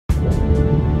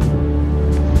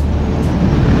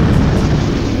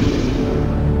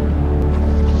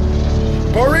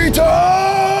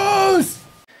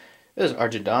This is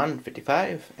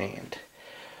Argidon55, and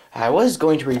I was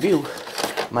going to review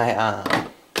my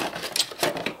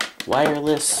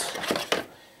wireless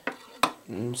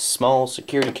small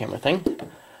security camera thing,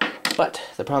 but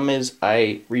the problem is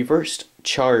I reversed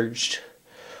charged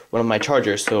one of my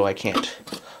chargers, so I can't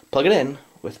plug it in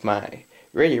with my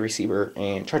radio receiver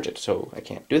and charge it, so I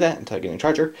can't do that until I get a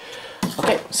charger.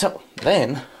 Okay, so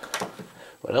then,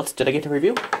 what else did I get to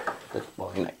review?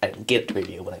 Well, I didn't get to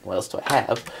review, but what else do I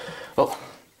have? Oh,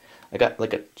 I got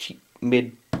like a cheap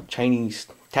mid-Chinese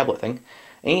tablet thing,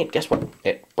 and guess what?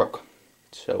 It broke.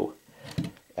 So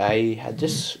I had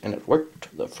this, and it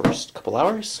worked the first couple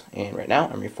hours, and right now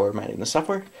I'm reformatting the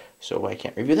software, so I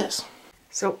can't review this.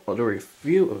 So I'll do a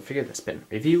review of a figure that's been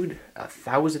reviewed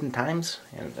 1,000 times,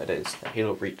 and that is the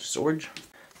Halo Reach Sword.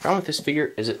 The problem with this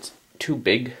figure is it's too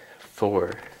big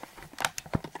for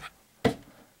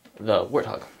the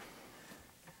Warthog.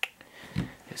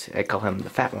 I call him the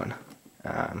fat one.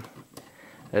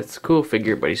 It's a cool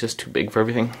figure, but he's just too big for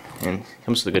everything, and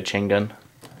comes with a good chain gun.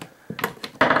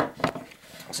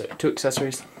 So, 2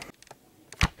 accessories.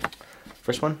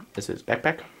 First one is his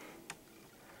backpack.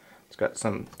 It's got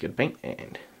some good paint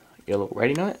and yellow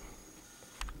writing on it.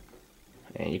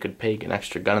 And you could peg an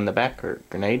extra gun in the back or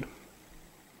grenade.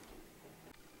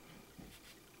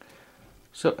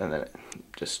 So, and then it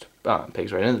just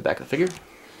pegs right into the back of the figure.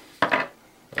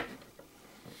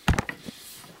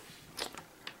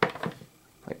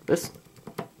 Like this.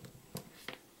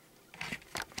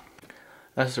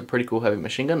 That's a pretty cool heavy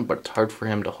machine gun, but it's hard for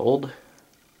him to hold.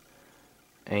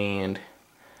 And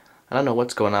I don't know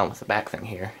what's going on with the back thing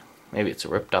here. Maybe it's a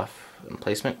ripped off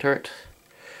emplacement turret.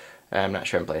 I'm not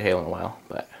sure, I haven't played Halo in a while,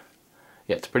 but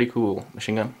yeah, it's a pretty cool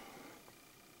machine gun.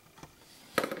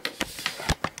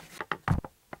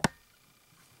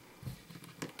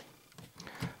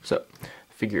 So,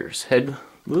 figure's head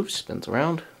moves, spins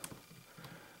around.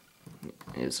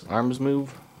 His arms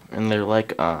move, and they're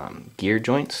like gear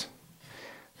joints.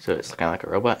 So it's kind of like a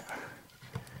robot.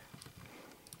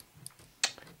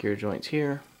 Gear joints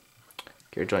here,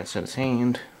 gear joints in his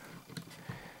hand,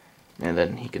 and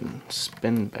then he can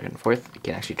spin back and forth. He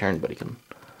can't actually turn, but he can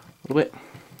a little bit.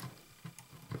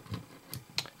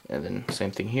 And then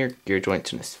same thing here, gear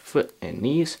joints in his foot and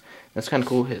knees. That's kind of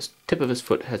cool. His tip of his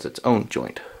foot has its own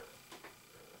joint.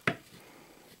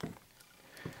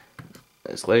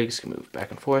 His legs can move back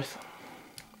and forth,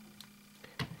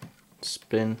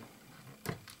 spin.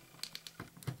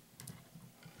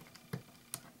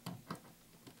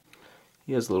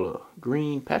 He has a little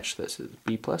green patch that says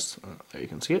B+. There you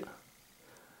can see it.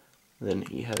 Then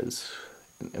he has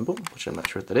an emblem, which I'm not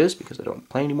sure what that is because I don't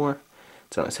play anymore.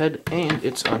 It's on his head, and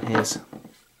it's on his